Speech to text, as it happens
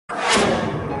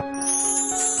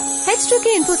H2K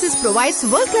Infosys provides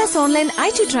world-class online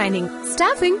IT training,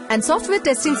 staffing and software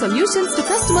testing solutions to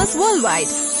customers worldwide.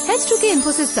 H2K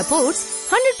Infosys supports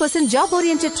 100%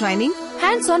 job-oriented training,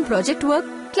 hands-on project work,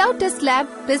 cloud test lab,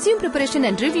 resume preparation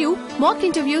and review, mock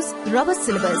interviews, robust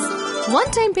syllabus.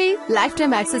 One-time pay,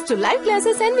 lifetime access to live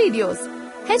classes and videos.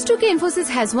 H2K Infosys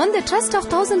has won the trust of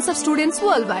thousands of students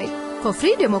worldwide. For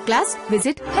free demo class,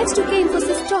 visit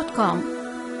h2kinfosys.com.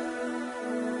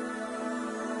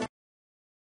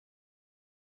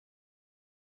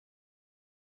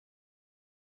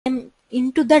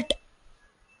 Into that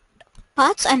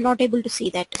paths, I'm not able to see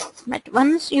that. But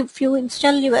once if you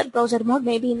install your browser mode,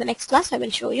 maybe in the next class I will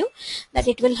show you that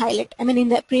it will highlight. I mean, in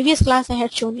the previous class I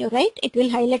had shown you, right? It will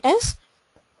highlight as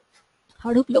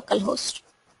Hadoop localhost.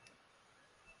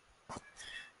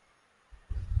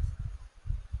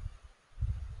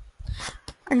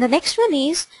 And the next one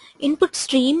is input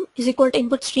stream is equal to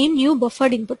input stream new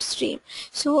buffered input stream.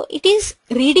 So it is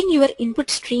reading your input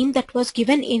stream that was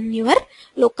given in your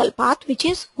local path, which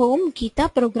is home Gita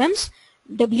programs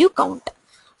W count.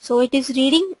 So it is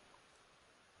reading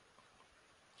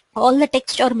all the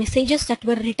text or messages that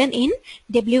were written in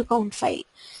W count file.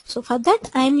 So for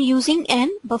that I am using an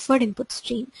buffered input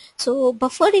stream. So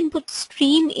buffered input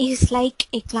stream is like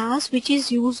a class which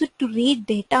is used to read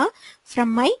data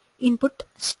from my input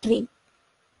stream.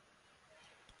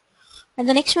 And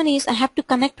the next one is I have to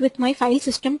connect with my file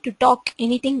system to talk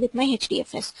anything with my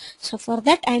HDFS. So for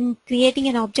that I am creating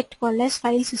an object called as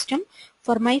file system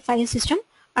for my file system,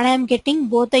 and I am getting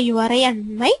both the URI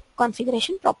and my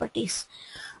configuration properties.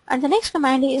 And the next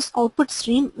command is output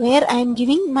stream, where I am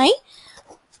giving my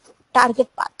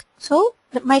target path. So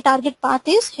my target path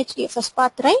is HDFS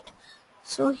path, right?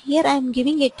 So here I am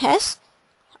giving it as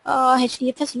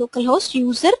HDFS localhost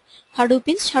user Hadoop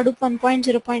inst Hadoop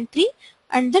 1.0.3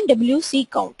 and then WC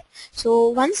count. So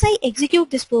once I execute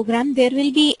this program, there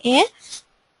will be a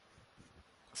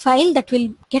file that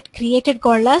will get created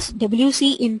called as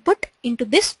WC input into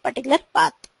this particular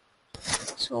path.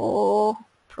 So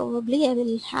probably I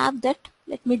will have that.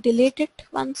 Let me delete it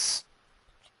once.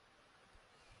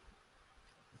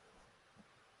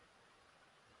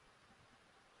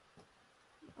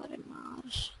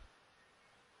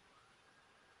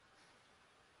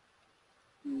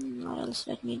 Or else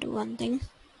let me do one thing.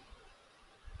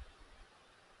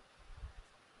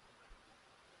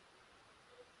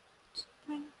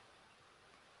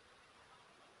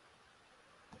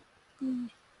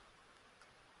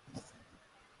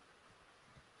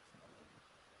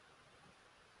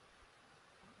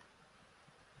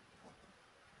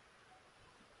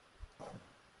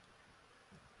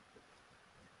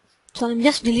 So I'm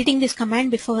just deleting this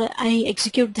command before I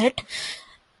execute that.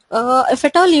 If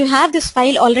at all you have this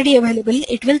file already available,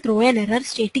 it will throw an error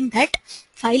stating that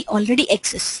file already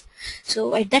exists.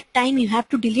 So at that time you have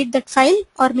to delete that file,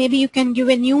 or maybe you can give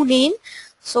a new name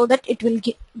so that it will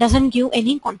doesn't give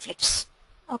any conflicts.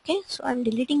 Okay, so I'm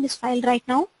deleting this file right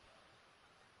now.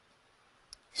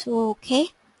 So okay,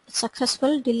 it's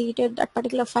successful, deleted that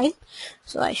particular file.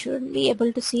 So I should be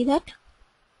able to see that.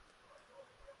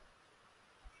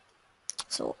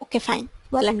 So okay, fine,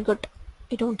 well and good,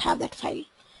 I don't have that file.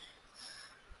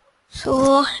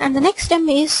 So, and the next step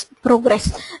is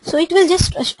progress. So it will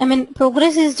just, I mean,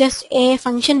 progress is just a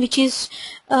function which is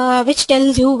which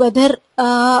tells you whether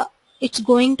it's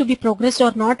going to be progressed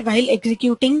or not while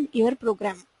executing your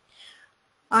program.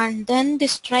 And then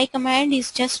this try command is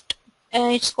just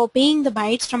it's copying the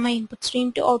bytes from my input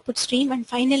stream to output stream, and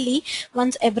finally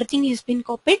once everything has been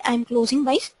copied, I'm closing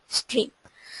my stream.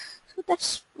 So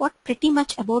that's what pretty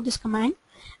much about this command.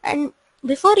 And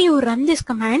before you run this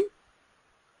command,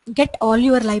 get all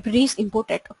your libraries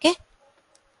imported. Okay,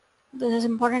 this is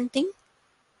important thing.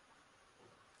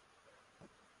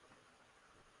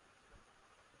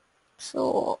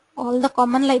 So all the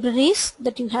common libraries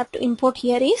that you have to import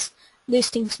here is these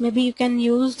things. Maybe you can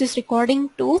use this recording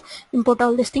to import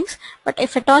all these things, but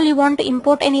if at all you want to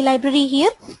import any library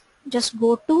here, just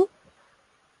go to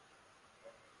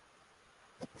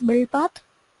build path,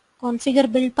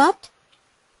 configure build path,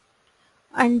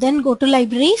 and then go to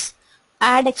libraries,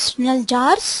 add external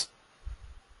jars,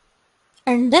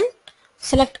 and then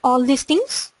select all these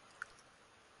things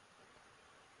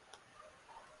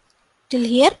till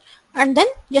here, and then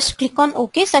just click on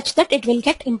OK, such that it will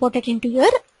get imported into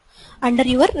your under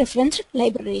your referenced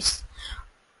libraries.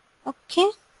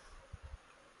 Okay,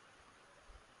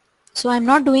 so I'm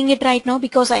not doing it right now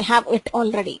because I have it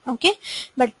already. Okay,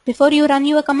 but before you run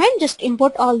your command, just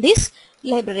import all these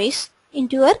libraries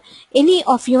into your any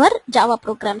of your Java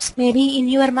programs. Maybe in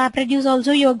your MapReduce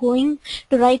also you are going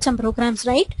to write some programs,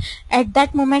 right? At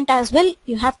that moment as well,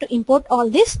 you have to import all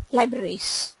these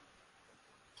libraries,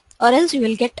 or else you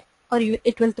will get,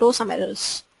 it will throw some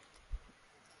errors.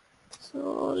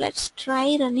 So let's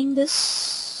try running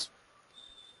this.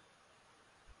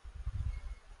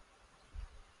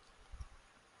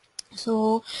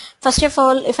 So first of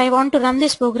all, if I want to run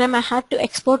this program, I have to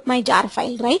export my jar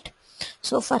file, right?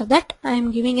 So for that, I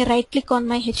am giving a right click on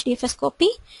my HDFS copy,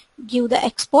 give the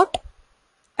export,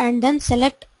 and then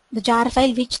select the jar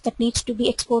file which that needs to be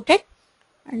exported,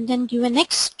 and then give a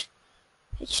next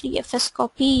HDFS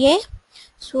copy A.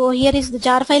 So here is the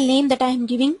jar file name that I am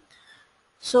giving.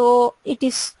 So it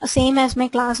is same as my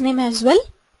class name as well.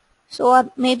 So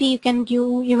or maybe you can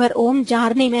give your own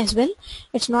jar name as well.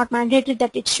 It's not mandatory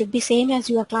that it should be same as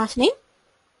your class name.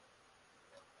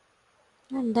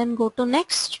 And then go to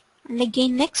next and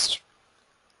again next.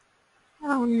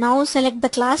 Now select the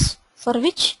class for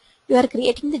which you are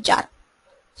creating the jar.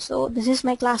 So this is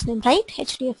my class name, right?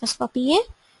 HDFS copy A.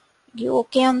 Give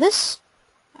OK on this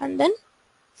and then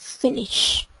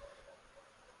finish.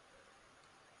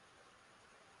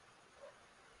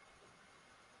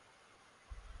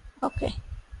 Okay.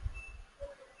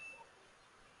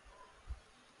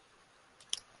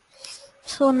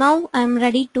 So now I am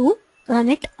ready to run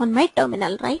it on my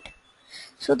terminal, right?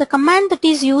 So the command that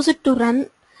is used to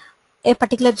run a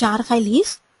particular jar file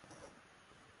is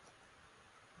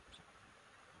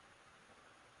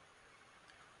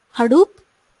Hadoop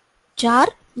jar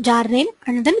name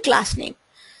and then class name.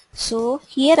 So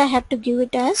here I have to give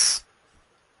it as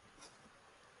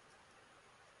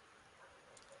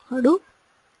Hadoop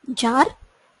jar.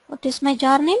 What is my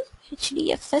jar name?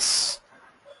 HDFS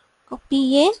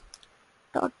copy A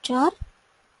dot jar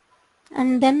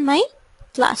and then my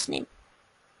class name,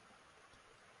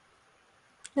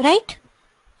 right?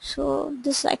 So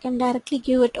this I can directly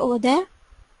give it over there.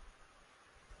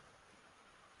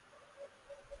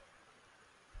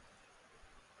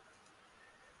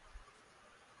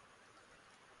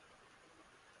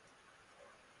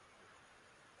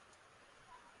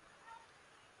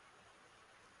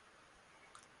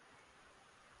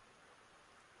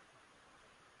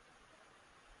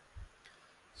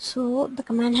 So the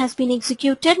command has been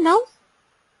executed now.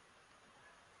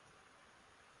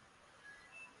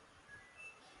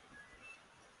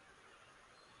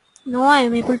 Now I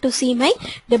am able to see my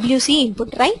WC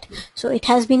input, right? So it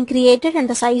has been created and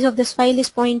the size of this file is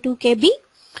 0.2 KB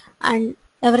and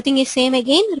everything is same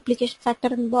again, replication factor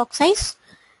and block size.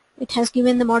 It has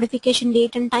given the modification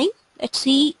date and time. Let's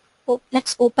see,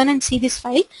 let's open and see this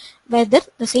file whether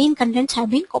the same contents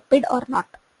have been copied or not.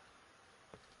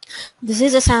 This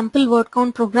is a sample word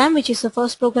count program, which is the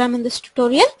first program in this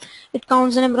tutorial. It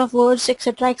counts the number of words,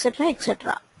 etc, etc,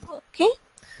 etc. Okay,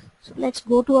 so let's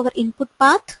go to our input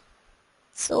path.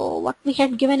 So what we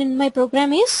had given in my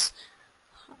program is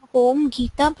home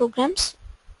Geeta programs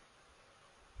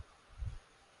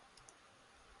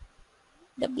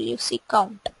WC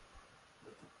count.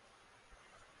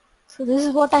 So this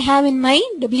is what I have in my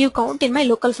W count in my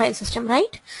local file system,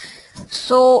 right?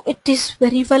 So it is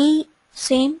very well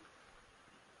same.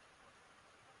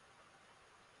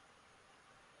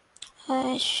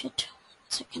 Shit.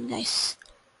 Second, guys.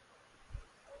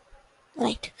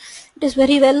 Right. It is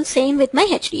very well same with my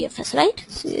HDFS, right?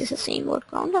 So this is the same word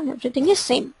count and everything is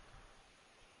same.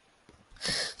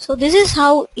 So this is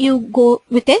how you go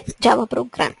with a Java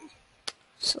program.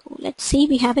 So let's see,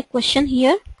 we have a question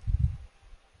here.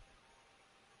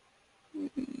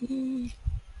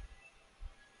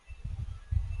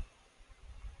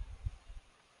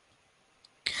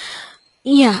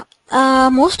 Yeah,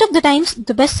 most of the times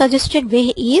the best suggested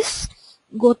way is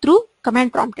go through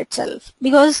command prompt itself,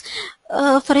 because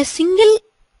for a single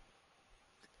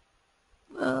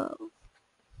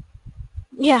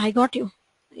yeah, I got you.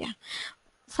 Yeah,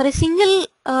 for a single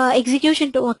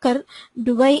execution to occur,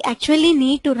 do I actually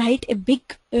need to write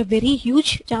a very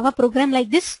huge Java program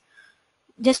like this?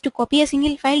 Just to copy a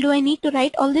single file, do I need to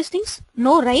write all these things?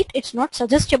 No, right? It's not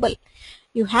suggestible.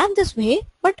 You have this way,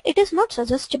 but it is not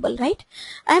suggestible, right?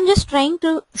 I am just trying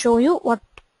to show you what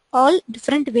all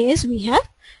different ways we have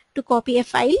to copy a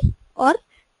file or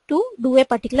to do a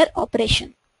particular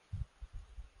operation.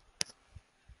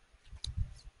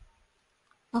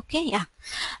 Okay,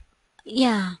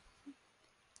 yeah.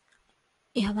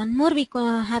 One more, we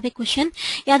have a question.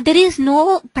 Yeah, there is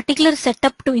no particular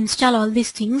setup to install all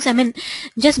these things. I mean,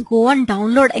 just go and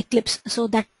download Eclipse. So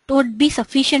that would be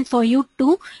sufficient for you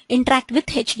to interact with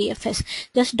HDFS.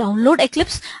 Just download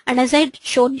Eclipse, and as I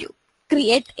showed you,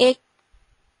 create a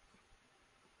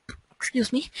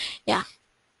excuse me, yeah,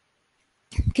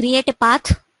 create a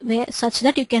path where such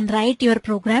that you can write your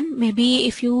program. Maybe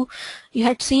if you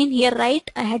had seen here, right,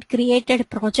 I had created a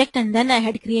project and then I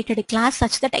had created a class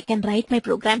such that I can write my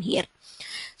program here.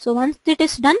 So once it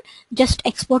is done, just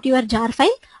export your jar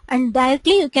file and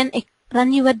directly you can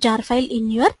run your jar file in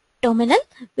your terminal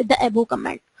with the above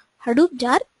command, Hadoop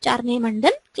jar name and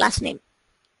then class name.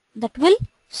 That will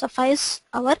suffice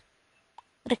our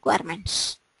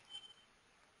requirements.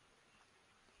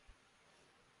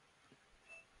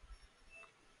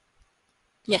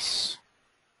 Yes.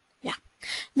 Yeah.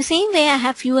 The same way I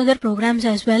have few other programs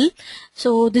as well.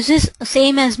 So this is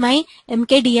same as my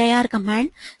mkdir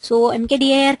command. So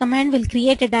mkdir command will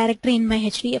create a directory in my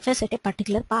HDFS at a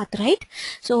particular path, right?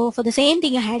 So for the same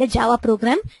thing I had a Java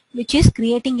program which is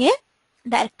creating a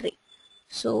directory.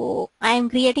 So I am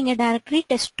creating a directory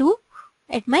test2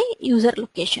 at my user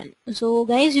location. So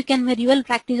guys, you can very well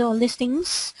practice all these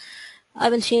things. I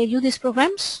will share you these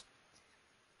programs.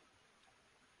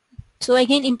 So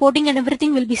again, importing and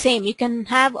everything will be same. You can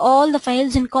have all the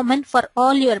files in common for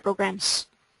all your programs.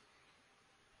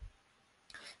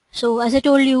 So as I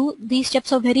told you, these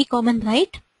steps are very common,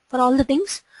 right? For all the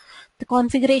things, the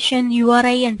configuration,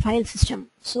 URI and file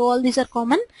system. So all these are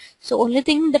common. So only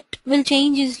thing that will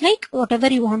change is like whatever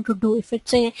you want to do. If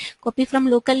it's a copy from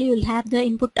local, you will have the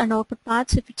input and output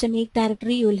paths. If it's a make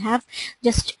directory, you will have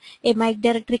just a make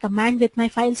directory command with my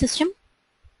file system.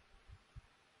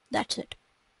 That's it.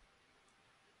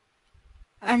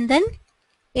 And then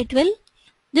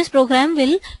this program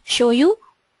will show you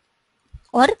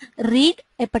or read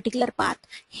a particular path.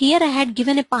 Here I had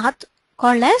given a path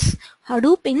called as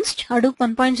Hadoop inst Hadoop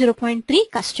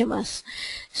 1.0.3 customers.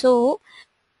 So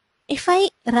if I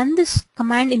run this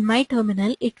command in my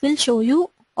terminal, it will show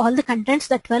you all the contents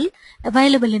that were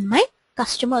available in my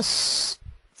customers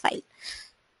file.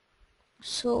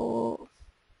 So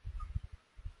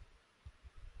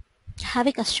I have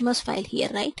a customers file here,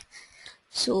 right?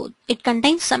 So it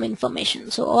contains some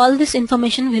information. So all this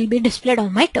information will be displayed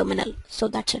on my terminal. So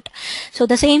that's it. So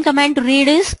the same command to read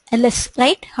is ls,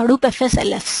 right? Hadoop fs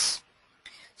ls.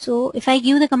 So if I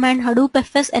give the command Hadoop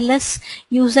fs ls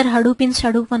user Hadoop inst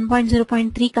Hadoop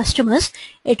 1.0.3 customers,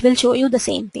 it will show you the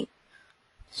same thing.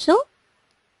 So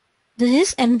this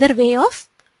is another way of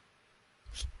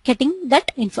getting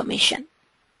that information.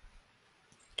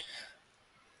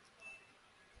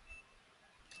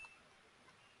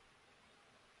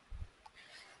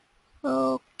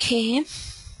 Okay.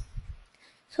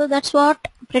 So that's what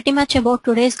pretty much about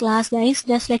today's class, guys.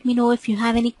 Just let me know if you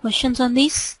have any questions on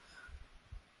this.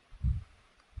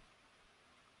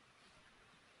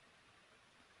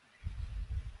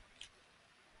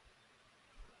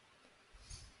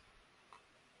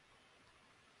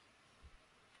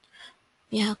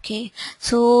 Yeah, okay.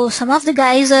 So some of the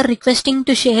guys are requesting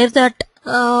to share that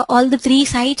all the 3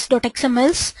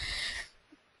 sites.xmls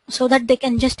so that they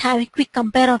can just have a quick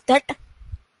compare of that.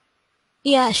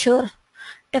 Yeah, sure.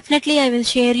 Definitely I will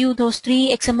share you those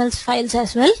 3 XML files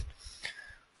as well.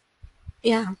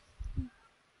 Yeah.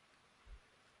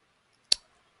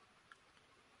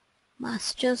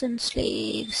 Masters and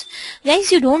slaves.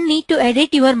 Guys, you don't need to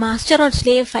edit your master or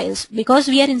slave files because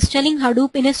we are installing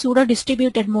Hadoop in a pseudo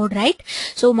distributed mode, right?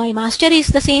 So my master is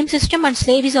the same system and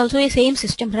slave is also a same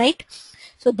system, right?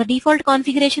 So the default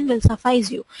configuration will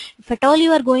suffice you. If at all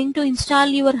you are going to install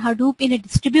your Hadoop in a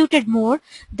distributed mode,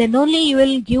 then only you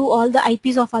will give all the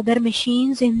IPs of other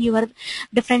machines in your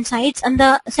different sites and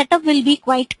the setup will be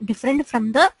quite different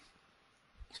from the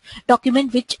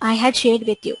document which I had shared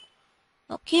with you.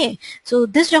 Okay, so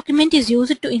this document is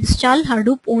used to install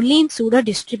Hadoop only in pseudo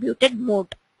distributed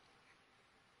mode.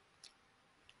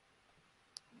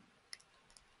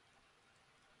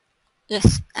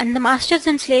 Yes, and the masters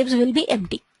and slaves will be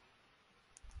empty.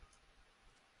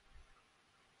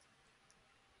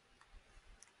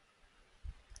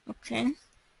 Okay.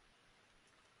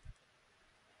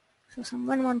 So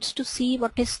someone wants to see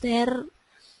what is there.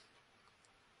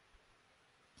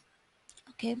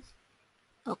 Okay.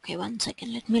 Okay, 1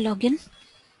 second. Let me log in.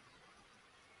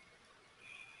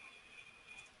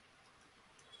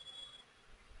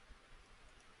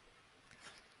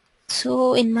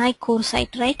 So in my core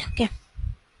site, right? Okay.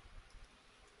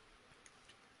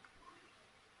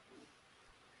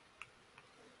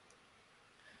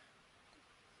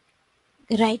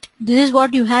 Right. This is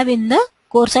what you have in the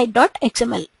core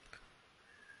site.xml.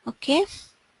 Okay.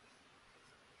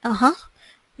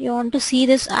 You want to see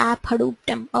this app Hadoop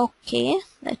temp. Okay.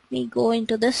 Let me go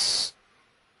into this.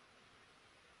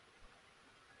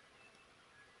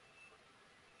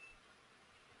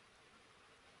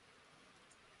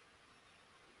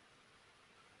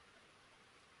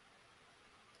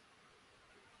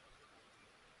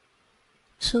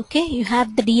 So okay, you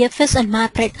have the DFS and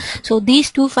MapRead. So these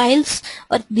two files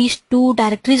or these two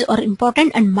directories are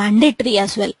important and mandatory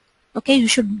as well. Okay, you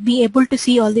should be able to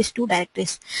see all these two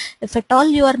directories. If at all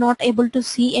you are not able to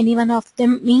see any one of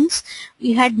them, means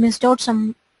you had missed out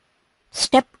some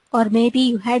step, or maybe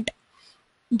you had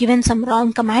given some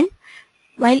wrong command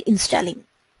while installing.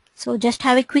 So just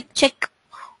have a quick check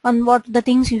on what the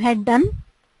things you had done.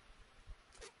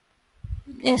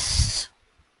 Yes.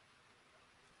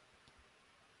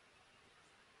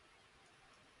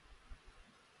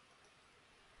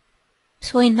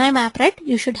 So in my MapRead,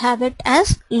 you should have it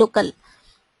as local.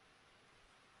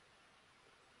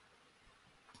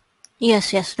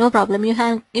 Yes, yes, no problem. You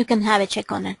can have a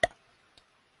check on it.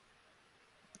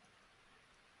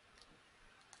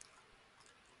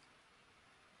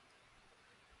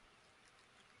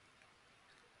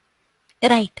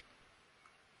 Right.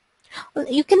 Well,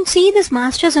 you can see this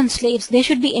masters and slaves. They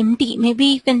should be empty. Maybe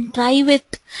you can try with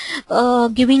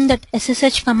giving that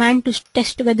SSH command to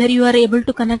test whether you are able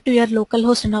to connect to your local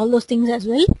host and all those things as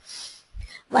well.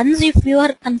 Once if you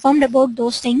are confirmed about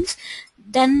those things,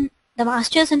 then the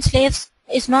masters and slaves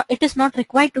it is not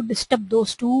required to disturb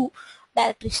those two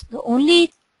directories. The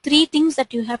only three things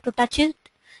that you have to touch it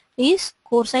is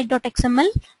core site.xml,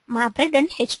 MapRead and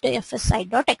HDFS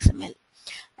site.xml.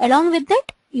 Along with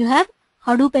that, you have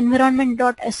Hadoop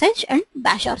environment.sh and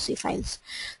bash rc files.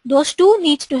 Those two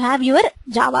needs to have your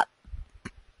Java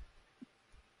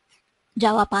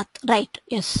path, right?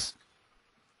 Yes.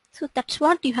 So that's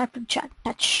what you have to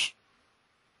touch.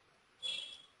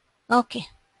 Okay.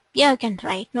 Yeah, you can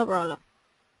try it, no problem.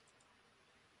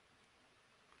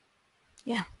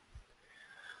 Yeah.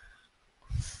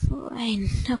 Fine.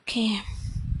 Okay.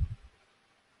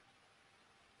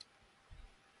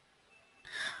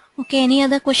 Okay, any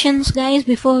other questions, guys,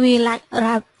 before we wrap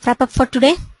up for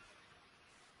today?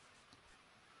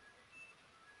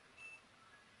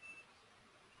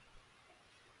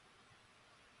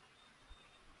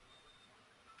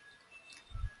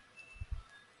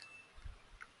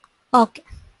 Okay.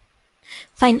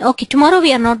 Fine. Okay, tomorrow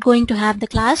we are not going to have the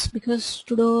class because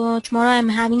tomorrow I'm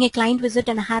having a client visit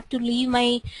and I have to leave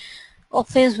my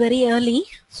office very early.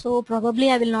 So probably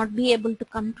I will not be able to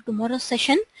come to tomorrow's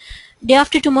session. Day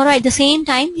after tomorrow at the same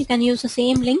time, you can use the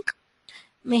same link.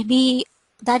 Maybe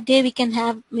that day we can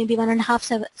have maybe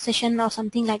 1.5 session or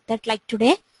something like that, like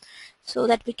today, so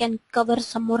that we can cover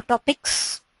some more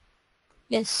topics.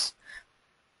 Yes.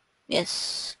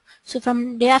 Yes. So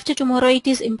from day after tomorrow, it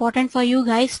is important for you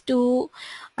guys to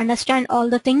understand all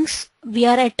the things. We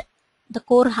are at the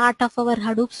core heart of our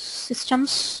Hadoop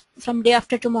systems from day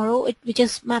after tomorrow, which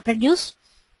is MapReduce.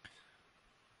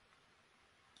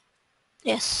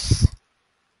 Yes.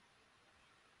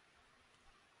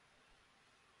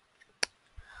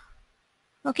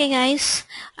 Okay, guys.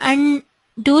 And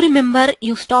do remember,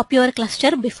 you stop your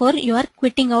cluster before you are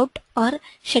quitting out or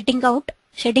shutting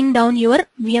down your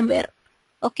VMware.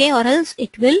 Okay, or else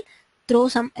it will throw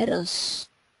some errors.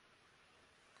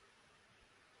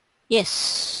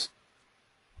 Yes.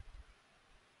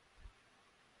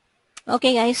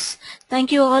 Okay, guys.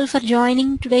 Thank you all for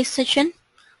joining today's session.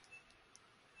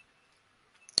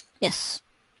 Yes.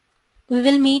 We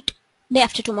will meet day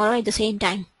after tomorrow at the same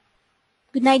time.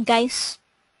 Good night, guys.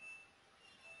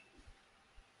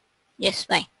 Yes,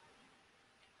 bye.